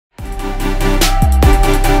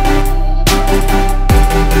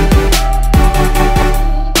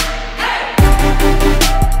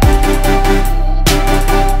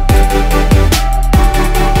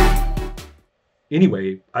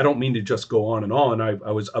anyway, I don't mean to just go on and on.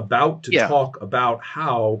 I was about to Yeah. talk about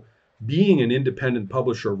how being an independent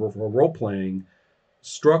publisher for role playing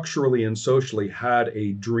structurally and socially had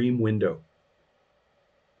a dream window.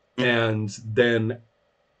 And then,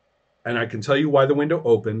 and I can tell you why the window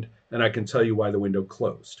opened, and I can tell you why the window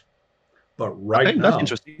closed. But right Okay, that's now,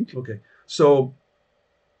 interesting. okay, so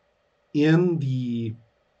in the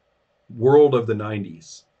world of the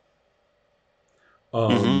 90s,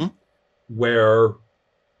 Mm-hmm. where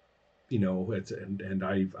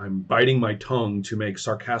I'm biting my tongue to make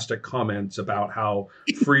sarcastic comments about how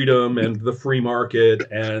freedom and the free market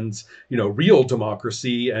and real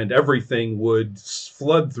democracy and everything would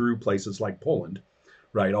flood through places like Poland,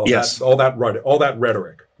 right? Yes. All that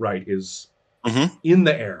rhetoric, right, is Mm-hmm. in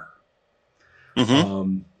the air.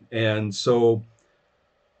 Mm-hmm. And so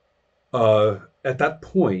at that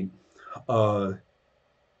point, uh,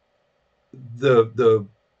 the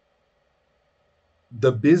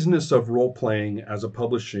the business of role playing as a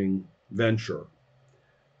publishing venture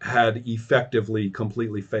had effectively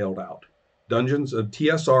completely failed out.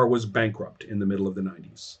 TSR was bankrupt in the middle of the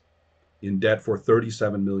 90s, in debt for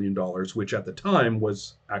 $37 million, which at the time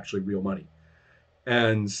was actually real money.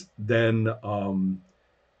 And then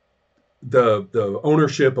the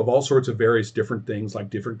ownership of all sorts of various different things, like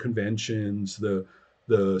different conventions,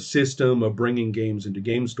 the system of bringing games into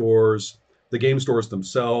game stores, the game stores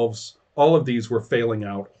themselves, all of these were failing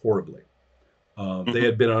out horribly. They Mm-hmm.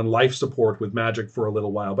 had been on life support with Magic for a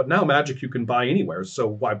little while, but now Magic you can buy anywhere, so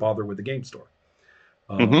why bother with the game store?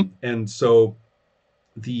 Mm-hmm. And so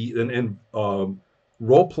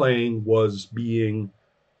role playing was being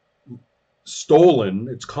stolen.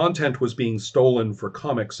 Its content was being stolen for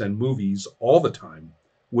comics and movies all the time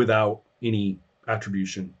without any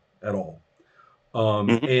attribution at all.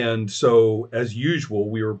 Mm-hmm. And so, as usual,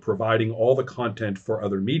 we were providing all the content for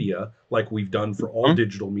other media, like we've done for all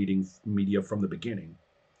digital media from the beginning.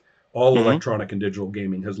 All Mm-hmm. electronic and digital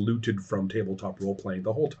gaming has looted from tabletop role playing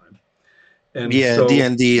the whole time. And Yeah, so,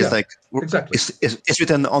 D&D is yeah, like exactly. it's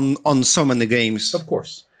written on so many games. Of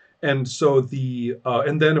course. And so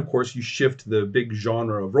and then of course you shift the big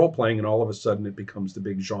genre of role playing, and all of a sudden it becomes the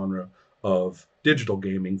big genre of digital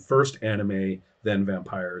gaming. First anime, then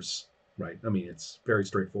vampires. Right. I mean, it's very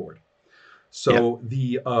straightforward. Yeah.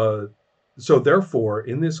 So therefore,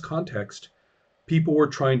 in this context, people were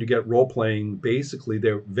trying to get role playing. Basically,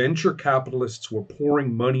 their venture capitalists were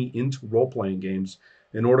pouring money into role playing games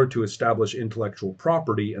in order to establish intellectual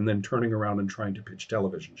property, and then turning around and trying to pitch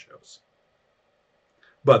television shows.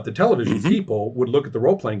 But the television Mm-hmm. people would look at the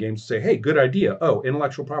role playing games and say, hey, good idea. Oh,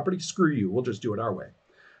 intellectual property? Screw you. We'll just do it our way.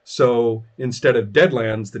 So instead of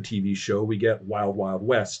Deadlands, the TV show, we get Wild Wild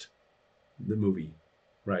West, the movie,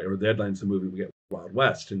 right? Or Deadlands, the movie, we get Wild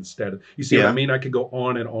West instead. You see what I Yeah. mean? I could go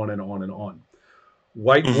on and on and on and on.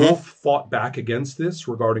 White Mm-hmm. Wolf fought back against this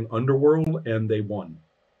regarding Underworld, and they won.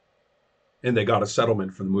 And they got a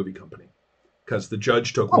settlement from the movie company, because the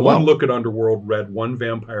judge took Oh one wow. look at Underworld, read one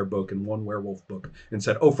vampire book and one werewolf book, and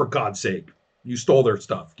said, "Oh, for God's sake, you stole their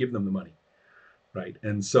stuff. Give them the money." Right?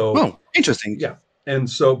 And so, Oh, interesting. yeah,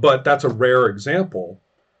 but that's a rare example.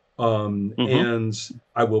 Mm-hmm. And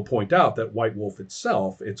I will point out that White Wolf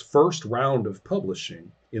itself, its first round of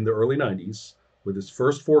publishing in the early '90s, with its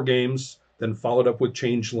first 4 games, then followed up with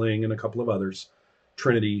Changeling and a couple of others,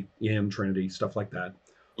 Trinity, stuff like that,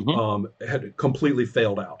 Mm-hmm. had completely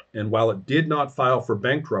failed out. And while it did not file for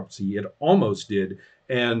bankruptcy, it almost did.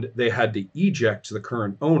 And they had to eject the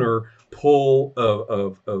current owner, pull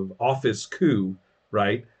of office coup,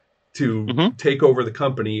 right, to Mm-hmm. take over the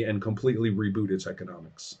company and completely reboot its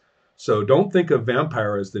economics. So don't think of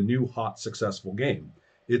Vampire as the new hot successful game.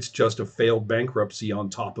 It's just a failed bankruptcy on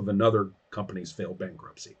top of another company's failed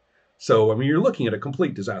bankruptcy. So I mean, you're looking at a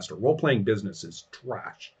complete disaster. Role playing business is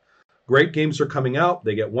trash. Great games are coming out.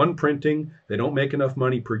 They get one printing. They don't make enough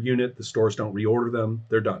money per unit. The stores don't reorder them.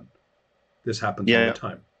 They're done. This happens all the Yeah.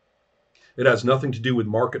 time. It has nothing to do with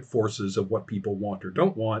market forces of what people want or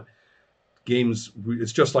don't want. Games,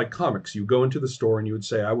 it's just like comics. You go into the store and you would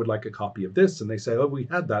say, I would like a copy of this. And they say, oh, we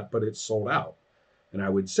had that, but it's sold out. And I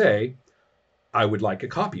would say, I would like a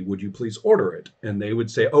copy. Would you please order it? And they would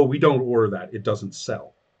say, oh, we don't order that. It doesn't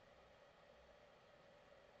sell.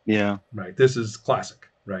 Yeah. Right. This is classic,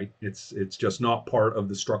 right? It's just not part of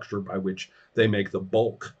the structure by which they make the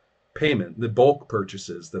bulk payment, the bulk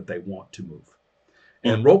purchases that they want to move.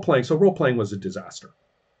 And role playing was a disaster,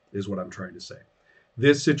 is what I'm trying to say.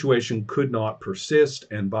 This situation could not persist,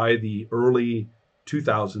 and by the early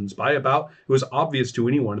 2000s, it was obvious to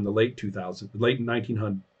anyone in the late 2000s, late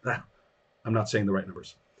 1900s. I'm not saying the right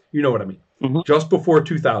numbers. You know what I mean. Mm-hmm. Just before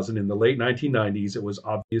 2000, in the late 1990s, it was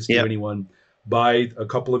obvious to Yeah. anyone By a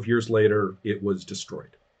couple of years later, it was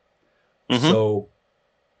destroyed. Mm-hmm. So,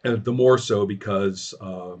 and the more so because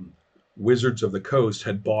Wizards of the Coast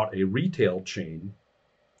had bought a retail chain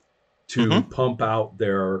to Mm-hmm. pump out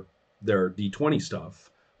their D20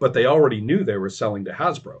 stuff, but they already knew they were selling to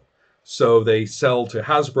Hasbro. So they sell to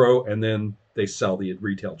Hasbro and then they sell the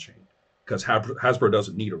retail chain because Hasbro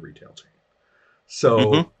doesn't need a retail chain. Mm-hmm.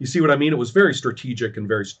 So you see what I mean? It was very strategic and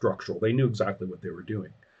very structural. They knew exactly what they were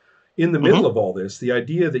doing. In the middle Mm-hmm. of all this, the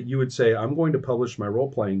idea that you would say, I'm going to publish my role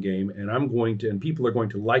playing game and people are going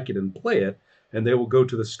to like it and play it, and they will go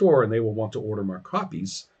to the store and they will want to order more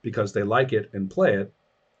copies because they like it and play it,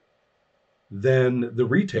 then the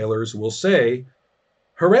retailers will say,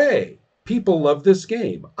 hooray, people love this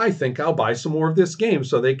game. I think I'll buy some more of this game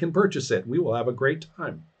so they can purchase it. We will have a great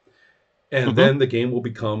time. And Mm-hmm. then the game will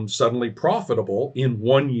become suddenly profitable in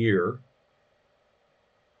 1 year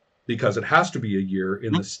because it has to be a year.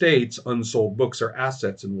 In the States, unsold books are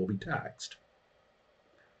assets and will be taxed.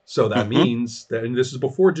 So that Mm-hmm. means that, and this is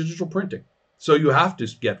before digital printing. So you have to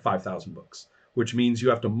get 5,000 books, which means you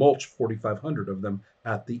have to mulch 4,500 of them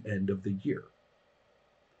at the end of the year.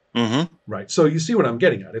 Mm-hmm. Right. So you see what I'm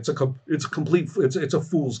getting at. It's a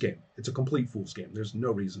fool's game. It's a complete fool's game. There's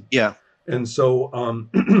no reason. Yeah. And so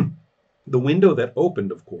the window that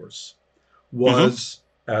opened, of course, Mm-hmm. was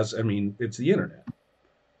it's the internet.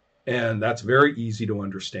 And that's very easy to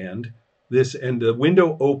understand. The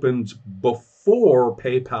window opened before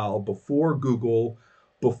PayPal, before Google,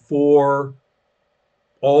 before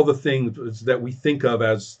all the things that we think of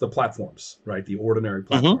as the platforms, right? The ordinary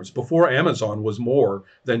Mm-hmm. platforms. Before Amazon was more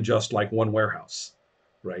than just like one warehouse,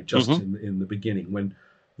 right? Just Mm-hmm. in the beginning when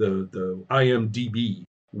the IMDb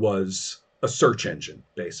was a search engine,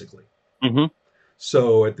 basically. Mm-hmm.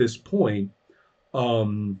 So at this point,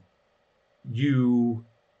 um, you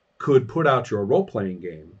could put out your role playing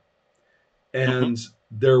game, Mm-hmm. and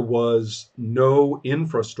there was no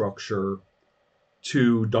infrastructure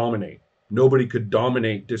to dominate. Nobody could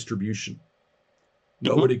dominate distribution.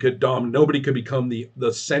 Mm-hmm. Nobody could become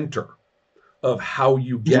the center of how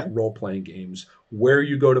you get role playing games, where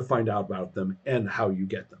you go to find out about them, and how you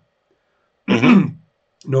get Mm-hmm. them.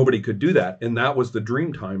 Nobody could do that, and that was the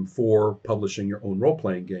dream time for publishing your own role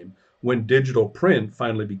playing game. When digital print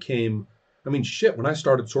finally became, I mean, shit. When I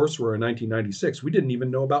started Sorcerer in 1996, we didn't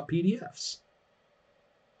even know about PDFs.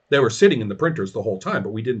 They were sitting in the printers the whole time,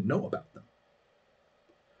 but we didn't know about them.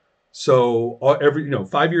 So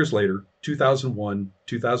 5 years later, 2001,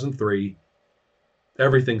 2003,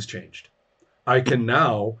 everything's changed. I can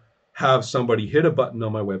now have somebody hit a button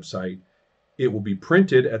on my website. It will be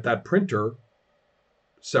printed at that printer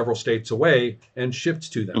several states away and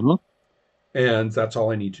shipped to them. Mm-hmm. And that's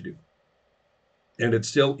all I need to do. And it's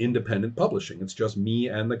still independent publishing. It's just me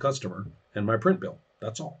and the customer and my print bill.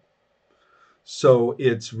 That's all. So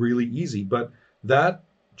it's really easy. But that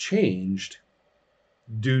changed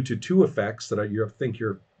due to two effects that I think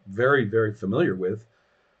you're very, very familiar with.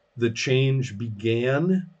 The change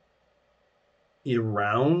began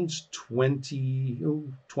around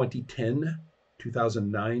 2010,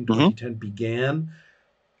 2009, Mm-hmm. 2010 began.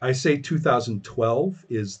 I say 2012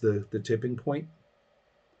 is the tipping point.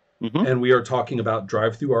 Mm-hmm. And we are talking about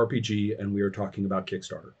Drive-Through RPG and we are talking about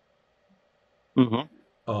Kickstarter.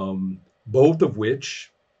 Mm-hmm. Both of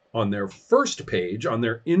which, on their first page, on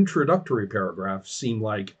their introductory paragraph, seem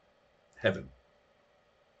like heaven.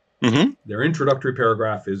 Mm-hmm. Their introductory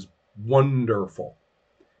paragraph is wonderful.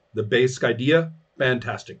 The basic idea,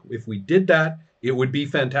 fantastic. If we did that, it would be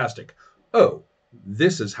fantastic. Oh,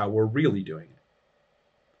 this is how we're really doing it.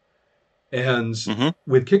 And Mm-hmm.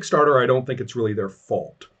 with Kickstarter, I don't think it's really their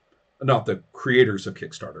fault. Not the creators of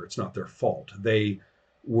Kickstarter. It's not their fault. They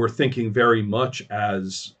were thinking very much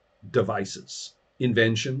as devices,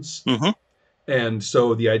 inventions. Mm-hmm. And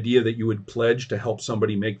so the idea that you would pledge to help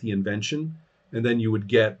somebody make the invention, and then you would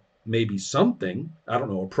get maybe something, I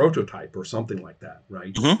don't know, a prototype or something like that,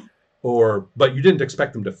 right? Mm-hmm. But you didn't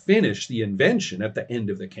expect them to finish the invention at the end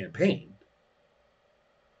of the campaign.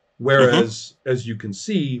 Mm-hmm. Whereas, as you can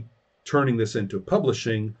see, turning this into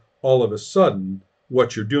publishing, all of a sudden,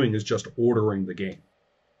 what you're doing is just ordering the game.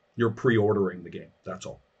 You're pre-ordering the game. That's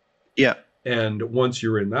all. Yeah. And once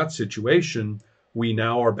you're in that situation, we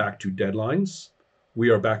now are back to deadlines. We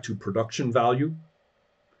are back to production value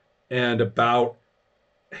and about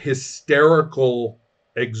hysterical,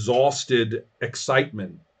 exhausted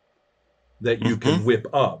excitement that you Mm-hmm. can whip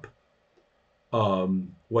up.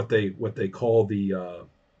 What they call the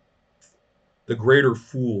greater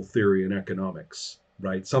fool theory in economics,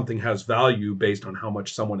 right? Something has value based on how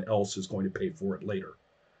much someone else is going to pay for it later.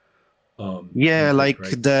 Yeah, I think, like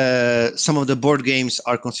right? some of the board games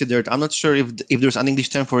are considered. I'm not sure if there's an English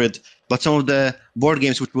term for it, but some of the board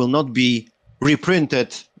games which will not be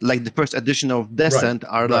reprinted, like the first edition of Right, Descent,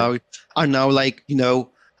 right, are now like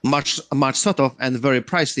much thought of and very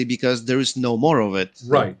pricey because there is no more of it. So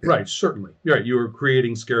right, right. Certainly, right. You are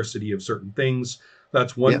creating scarcity of certain things.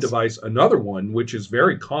 That's one yes, device. Another one, which is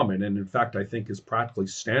very common, and in fact, I think is practically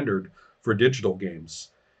standard for digital games,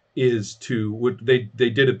 is to what they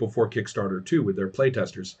did it before Kickstarter too with their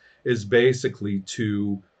playtesters, is basically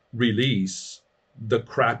to release the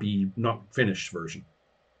crappy, not finished version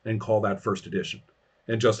and call that first edition,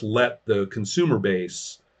 and just let the consumer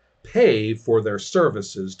base pay for their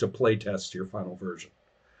services to playtest your final version.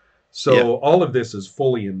 yeah, So all of this is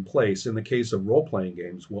fully in place. In the case of role-playing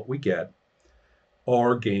games, what we get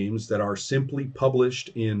are games that are simply published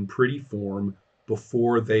in pretty form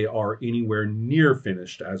before they are anywhere near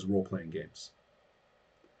finished as role-playing games.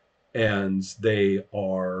 And they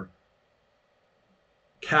are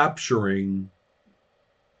capturing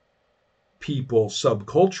people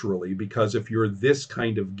subculturally, because if you're this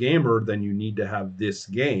kind of gamer, then you need to have this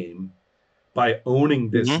game. By owning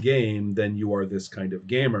this hmm game, then you are this kind of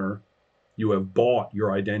gamer. You have bought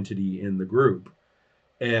your identity in the group.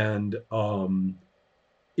 And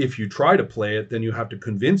if you try to play it, then you have to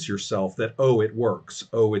convince yourself that, oh, it works.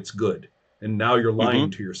 Oh, it's good. And now you're lying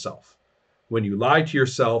hmm to yourself. When you lie to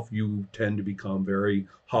yourself, you tend to become very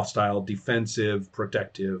hostile, defensive,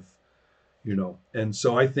 protective, And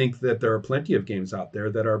so I think that there are plenty of games out there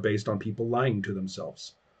that are based on people lying to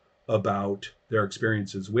themselves about their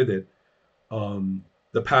experiences with it.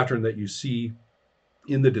 The pattern that you see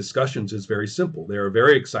in the discussions is very simple. They are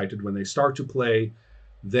very excited when they start to play,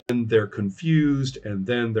 then they're confused, and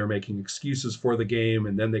then they're making excuses for the game,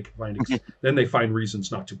 and then they find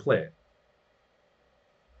reasons not to play it.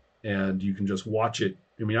 And you can just watch it.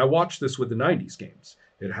 I mean, I watched this with the 90s games.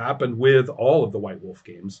 It happened with all of the White Wolf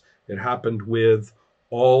games. It happened with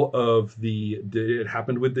it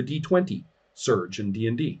happened with the D20 surge in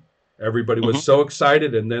D&D. Everybody was hmm so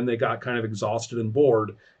excited, and then they got kind of exhausted and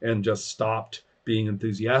bored and just stopped being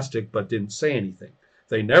enthusiastic, but didn't say anything.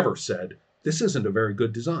 They never said, this isn't a very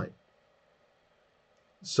good design.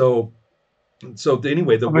 So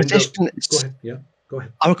anyway, the window. conversation Go is ahead. Yeah, go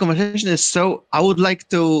ahead. our conversation is so. I would like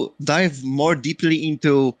to dive more deeply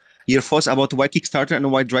into your thoughts about why Kickstarter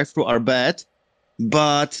and why drive-through are bad,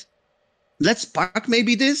 but let's park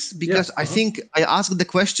maybe this Yeah. because I think I asked the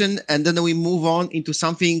question and then we move on into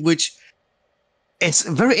something which is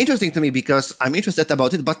very interesting to me because I'm interested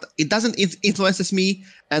about it, but it doesn't influences me,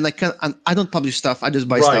 and I don't publish stuff. I just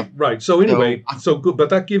buy stuff. Right, right. So So anyway, so good, but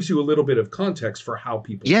that gives you a little bit of context for how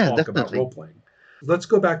people yeah, talk about definitely. role playing. Let's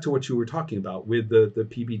go back to what you were talking about with the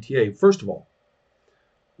PbtA. First of all,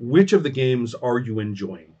 which of the games are you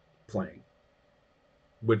enjoying playing?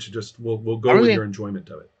 Which just we'll I go with really your enjoyment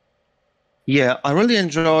of it. Yeah, I really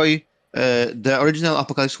enjoy the original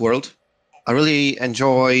Apocalypse World. I really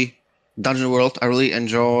enjoy Dungeon World. I really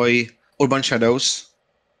enjoy Urban Shadows.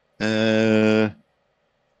 Uh,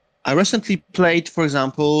 I recently played, for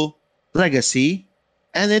example, Legacy,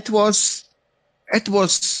 and it was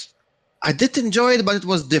I did enjoy it, but it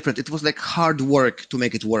was different. It was like hard work to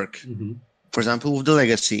make it work. Mm-hmm. For example, with the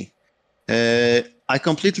Legacy. I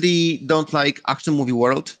completely don't like Action Movie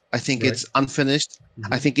World. I think Right. it's unfinished.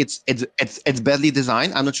 I Mm-hmm. think it's badly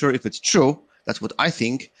designed. I'm not sure if it's true. That's what I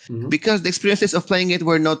think Mm-hmm. because the experiences of playing it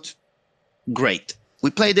were not great.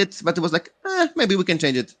 We played it, but it was like, maybe we can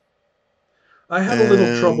change it. I had a little Um,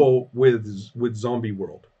 trouble with Zombie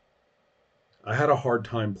World. I had a hard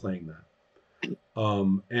time playing that.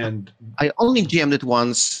 And I only GM'd it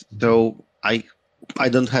once, Mhm. so I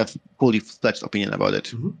don't have fully fledged opinion about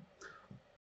it. Mhm.